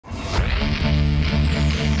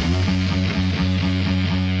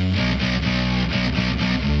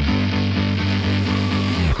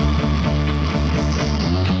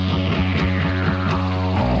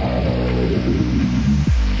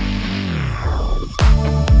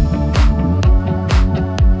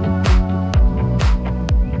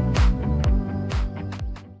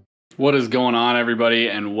What is going on, everybody,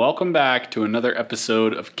 and welcome back to another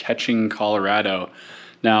episode of Catching Colorado.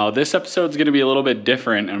 Now, this episode is going to be a little bit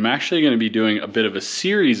different, and I'm actually going to be doing a bit of a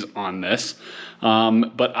series on this,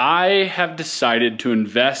 but I have decided to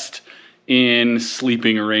invest in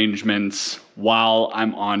sleeping arrangements while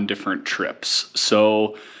I'm on different trips.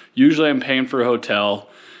 So usually I'm paying for a hotel,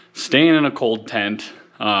 staying in a cold tent,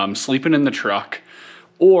 sleeping in the truck,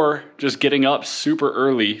 or just getting up super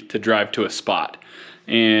early to drive to a spot.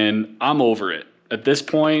 And I'm over it. At this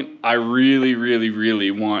point, I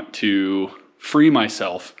really want to free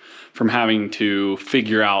myself from having to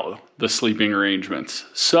figure out the sleeping arrangements.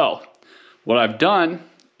 So what I've done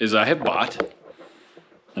is I have bought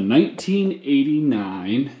a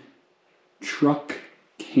 1989 truck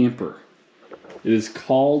camper. It is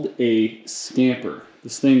called a Skamper.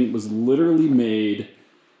 This thing was literally made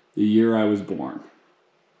the year I was born.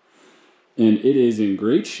 And it is in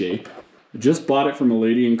great shape. I just bought it from a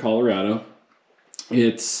lady in Colorado.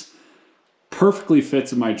 It's perfectly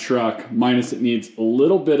fits in my truck, minus it needs a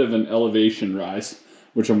little bit of an elevation rise,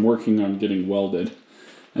 which I'm working on getting welded.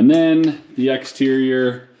 And then the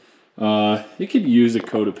exterior, it could use a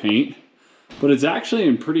coat of paint, but it's actually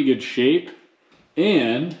in pretty good shape.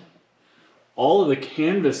 And all of the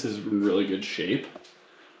canvas is in really good shape.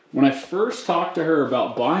 When I first talked to her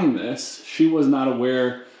about buying this, she was not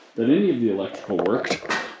aware that any of the electrical worked,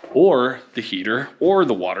 or the heater, or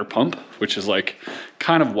the water pump, which is like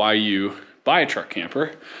kind of why you buy a truck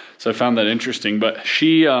camper. So I found that interesting, but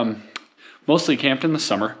she mostly camped in the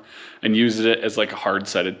summer and used it as like a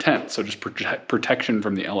hard-sided tent. So just protection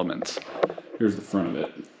from the elements. Here's the front of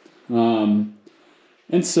it.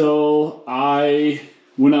 And so I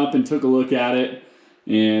went up and took a look at it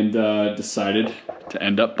and decided to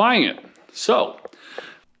end up buying it. So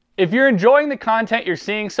if you're enjoying the content you're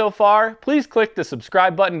seeing so far, please click the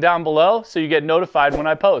subscribe button down below so you get notified when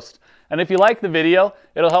I post. And if you like the video,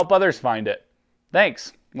 it'll help others find it.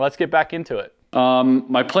 Thanks. Let's get back into it.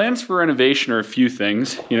 My plans for renovation are a few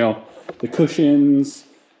things. You know, the cushions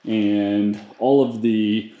and all of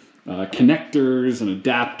the connectors and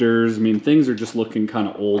adapters. I mean, things are just looking kind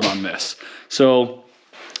of old on this. So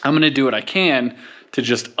I'm going to do what I can to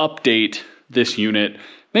just update this unit,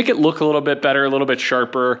 make it look a little bit better, a little bit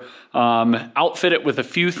sharper, outfit it with a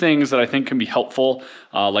few things that I think can be helpful,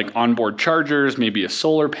 like onboard chargers, maybe a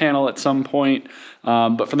solar panel at some point.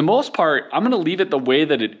 But for the most part, I'm gonna leave it the way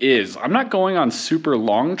that it is. I'm not going on super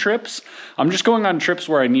long trips. I'm just going on trips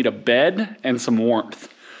where I need a bed and some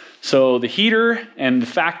warmth. So the heater and the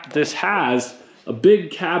fact that this has a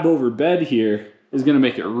big cab over bed here is gonna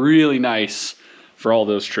make it really nice for all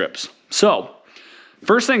those trips. So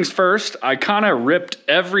first things first, I kind of ripped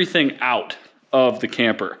everything out of the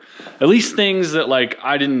camper. At least things that like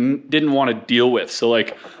I didn't want to deal with. So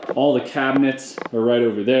like all the cabinets are right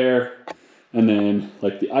over there. And then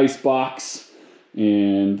like the ice box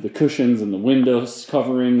and the cushions and the windows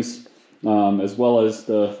coverings, as well as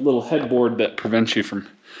the little headboard that prevents you from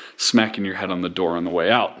smacking your head on the door on the way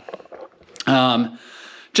out.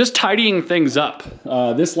 Just tidying things up.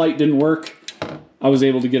 This light didn't work. I was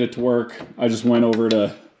able to get it to work. I just went over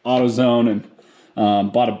to AutoZone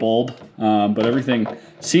and bought a bulb, but everything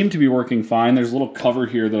seemed to be working fine. There's a little cover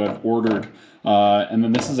here that I've ordered, and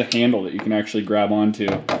then this is a handle that you can actually grab onto,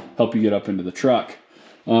 help you get up into the truck.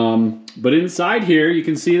 But inside here, you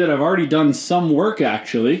can see that I've already done some work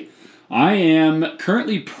actually. I am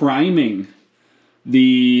currently priming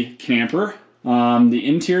the camper. The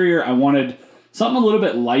interior, I wanted something a little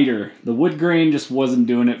bit lighter. The wood grain just wasn't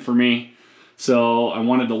doing it for me. So I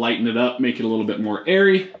wanted to lighten it up, make it a little bit more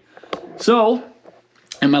airy. So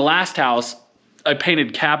in my last house, I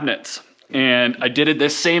painted cabinets and I did it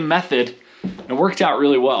this same method. It worked out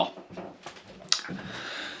really well.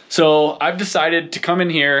 So I've decided to come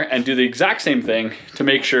in here and do the exact same thing to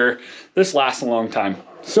make sure this lasts a long time.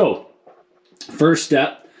 So first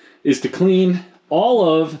step is to clean all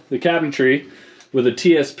of the cabinetry with a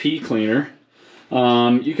TSP cleaner.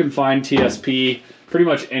 You can find TSP pretty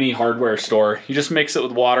much any hardware store. You just mix it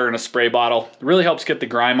with water in a spray bottle. It really helps get the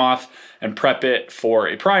grime off and prep it for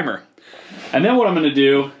a primer. And then what I'm gonna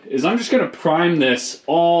do is I'm just gonna prime this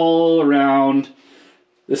all around.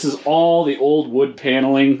 This is all the old wood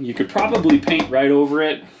paneling. You could probably paint right over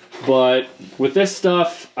it, but with this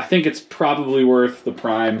stuff, I think it's probably worth the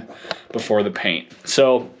prime before the paint.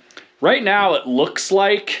 So right now it looks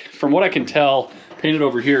like, from what I can tell, painted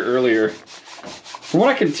over here earlier, from what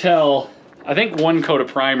I can tell, I think one coat of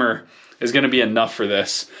primer is going to be enough for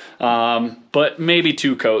this, but maybe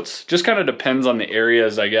 2 coats. Just kind of depends on the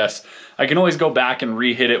areas, I guess. I can always go back and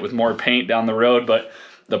re-hit it with more paint down the road, but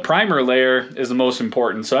the primer layer is the most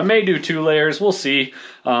important. So I may do 2 layers, we'll see.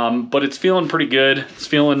 But it's feeling pretty good. It's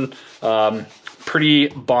feeling pretty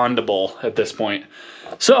bondable at this point.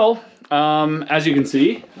 So as you can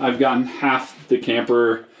see, I've gotten half the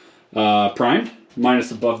camper primed,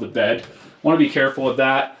 minus above the bed. Want to be careful with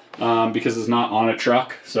that because it's not on a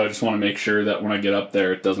truck. So I just want to make sure that when I get up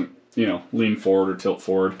there, it doesn't, you know, lean forward or tilt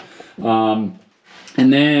forward. And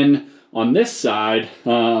then on this side,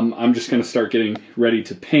 I'm just going to start getting ready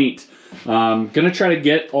to paint. Going to try to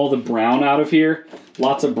get all the brown out of here.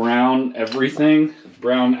 Lots of brown everything,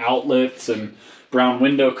 brown outlets and brown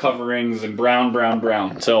window coverings and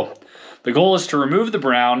brown. So the goal is to remove the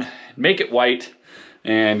brown, make it white,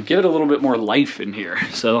 and give it a little bit more life in here.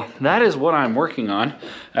 So that is what I'm working on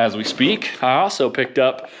as we speak. I also picked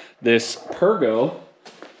up this Pergo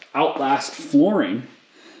Outlast flooring.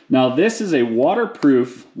 Now this is a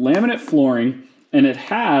waterproof laminate flooring, and it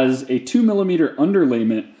has a 2mm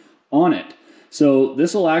underlayment on it. So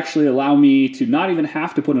this will actually allow me to not even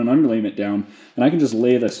have to put an underlayment down, and I can just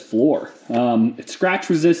lay this floor. It's scratch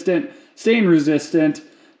resistant, stain resistant,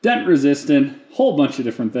 dent resistant, whole bunch of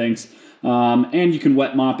different things. And you can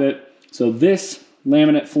wet mop it. So this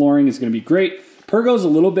laminate flooring is going to be great. Pergo's a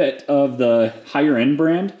little bit of the higher end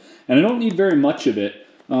brand, and I don't need very much of it.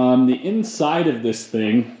 The inside of this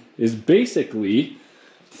thing is basically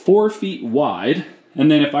 4 feet wide.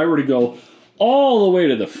 And then if I were to go all the way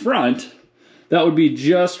to the front, that would be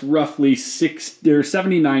just roughly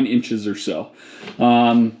 79 inches or so.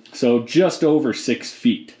 So just over 6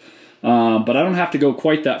 feet. But I don't have to go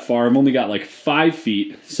quite that far. I've only got like 5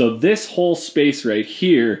 feet. So this whole space right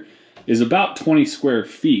here is about 20 square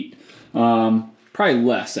feet. Probably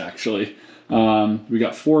less actually. We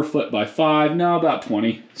got 4 foot by 5, now about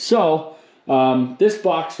 20. So this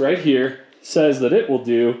box right here says that it will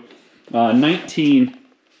do 19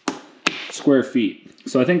 square feet.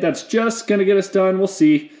 So I think that's just gonna get us done. We'll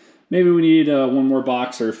see. Maybe we need one more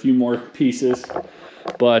box or a few more pieces.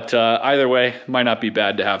 But either way, might not be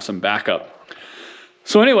bad to have some backup.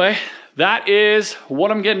 So anyway, that is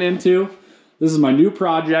what I'm getting into. This is my new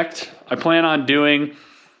project. I plan on doing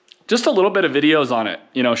just a little bit of videos on it,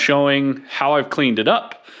 you know, showing how I've cleaned it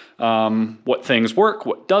up, what things work,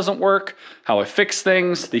 what doesn't work, how I fix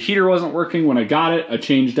things. The heater wasn't working when I got it. I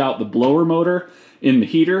changed out the blower motor in the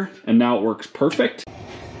heater, and now it works perfect.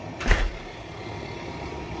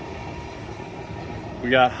 We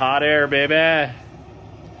got hot air, baby.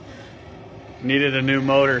 Needed a new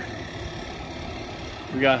motor.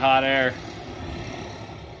 We got hot air.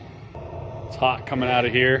 It's hot coming out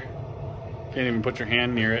of here. Can't even put your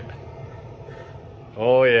hand near it.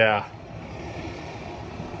 Oh yeah.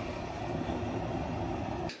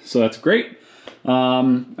 So that's great.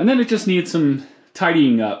 And then it just needs some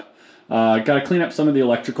tidying up. Got to clean up some of the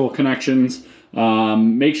electrical connections.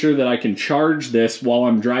 Make sure that I can charge this while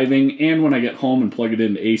I'm driving and when I get home and plug it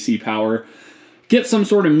into AC power. Get some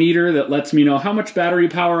sort of meter that lets me know how much battery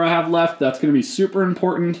power I have left. That's going to be super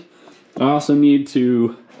important. I also need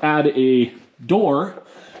to add a door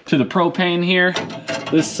to the propane here.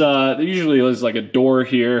 This there usually is like a door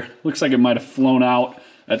here. Looks like it might have flown out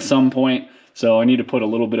at some point. So I need to put a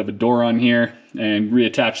little bit of a door on here and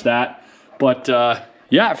reattach that. But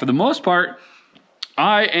yeah, for the most part,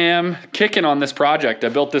 I am kicking on this project. I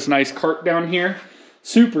built this nice cart down here.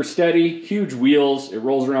 Super steady, huge wheels. It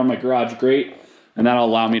rolls around my garage great. And that'll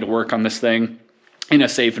allow me to work on this thing in a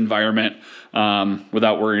safe environment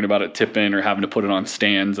without worrying about it tipping or having to put it on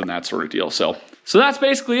stands and that sort of deal. So that's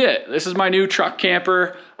basically it. This is my new truck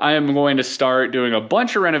camper. I am going to start doing a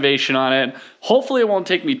bunch of renovation on it. Hopefully it won't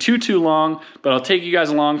take me too long, but I'll take you guys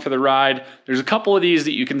along for the ride. There's a couple of these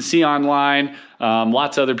that you can see online.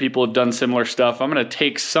 Lots of other people have done similar stuff. I'm gonna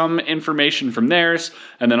take some information from theirs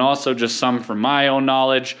and then also just some from my own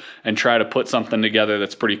knowledge and try to put something together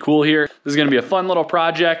that's pretty cool here. This is gonna be a fun little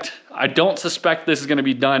project. I don't suspect this is gonna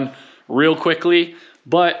be done real quickly,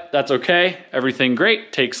 but that's okay. Everything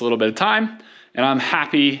great takes a little bit of time. And I'm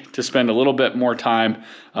happy to spend a little bit more time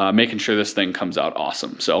making sure this thing comes out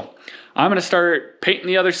awesome. So I'm gonna start painting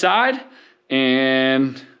the other side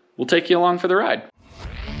and we'll take you along for the ride.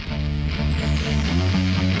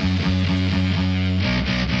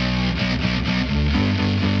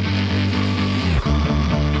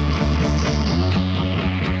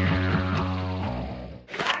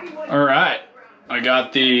 All right, I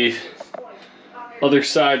got the other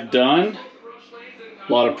side done.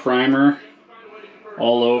 A lot of primer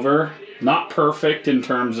all over. Not perfect in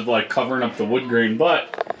terms of like covering up the wood grain,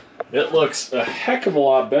 but it looks a heck of a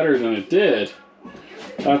lot better than it did.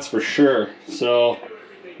 That's for sure. So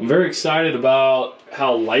I'm very excited about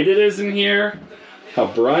how light it is in here, how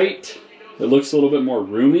bright. It looks a little bit more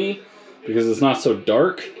roomy because it's not so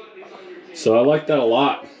dark. So I like that a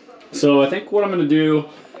lot. So I think what I'm gonna do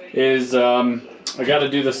is I gotta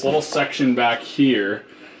do this little section back here.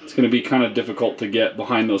 It's gonna be kind of difficult to get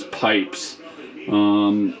behind those pipes.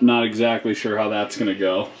 Not exactly sure how that's gonna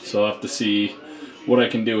go. So I'll have to see what I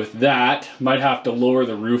can do with that. Might have to lower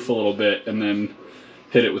the roof a little bit and then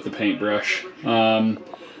hit it with the paintbrush.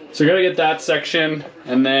 So I gotta get that section,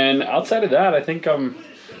 and then outside of that, I think I'm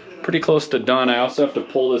pretty close to done. I also have to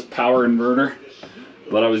pull this power inverter,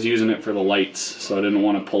 but I was using it for the lights, so I didn't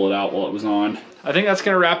want to pull it out while it was on. I think that's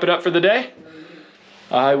gonna wrap it up for the day.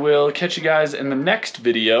 I will catch you guys in the next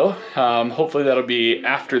video. Hopefully that'll be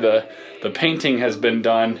after the painting has been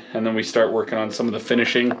done, and then we start working on some of the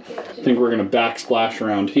finishing. I think we're gonna backsplash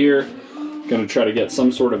around here. Gonna try to get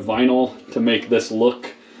some sort of vinyl to make this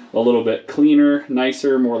look a little bit cleaner,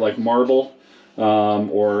 nicer, more like marble,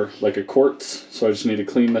 or like a quartz. So I just need to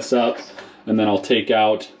clean this up, and then I'll take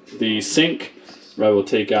out the sink. I will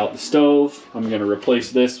take out the stove. I'm gonna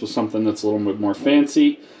replace this with something that's a little bit more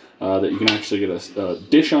fancy, that you can actually get a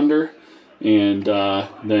dish under, and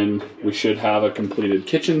then we should have a completed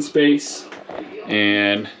kitchen space,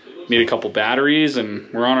 and need a couple batteries,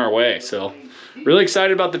 and we're on our way. So really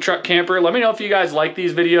excited about the truck camper. Let me know if you guys like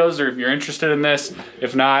these videos or if you're interested in this.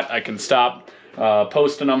 If not, I can stop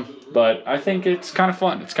posting them, but I think it's kind of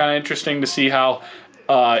fun. It's kind of interesting to see how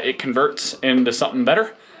it converts into something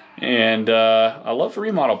better, and I love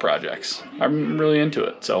remodel projects. I'm really into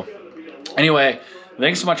it. So anyway,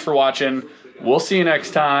 thanks so much for watching. We'll see you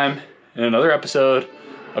next time in another episode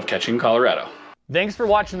of Catching Colorado. Thanks for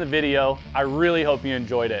watching the video. I really hope you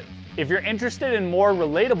enjoyed it. If you're interested in more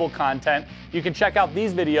relatable content, you can check out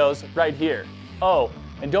these videos right here. Oh,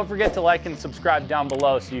 and don't forget to like and subscribe down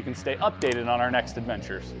below so you can stay updated on our next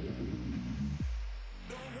adventures.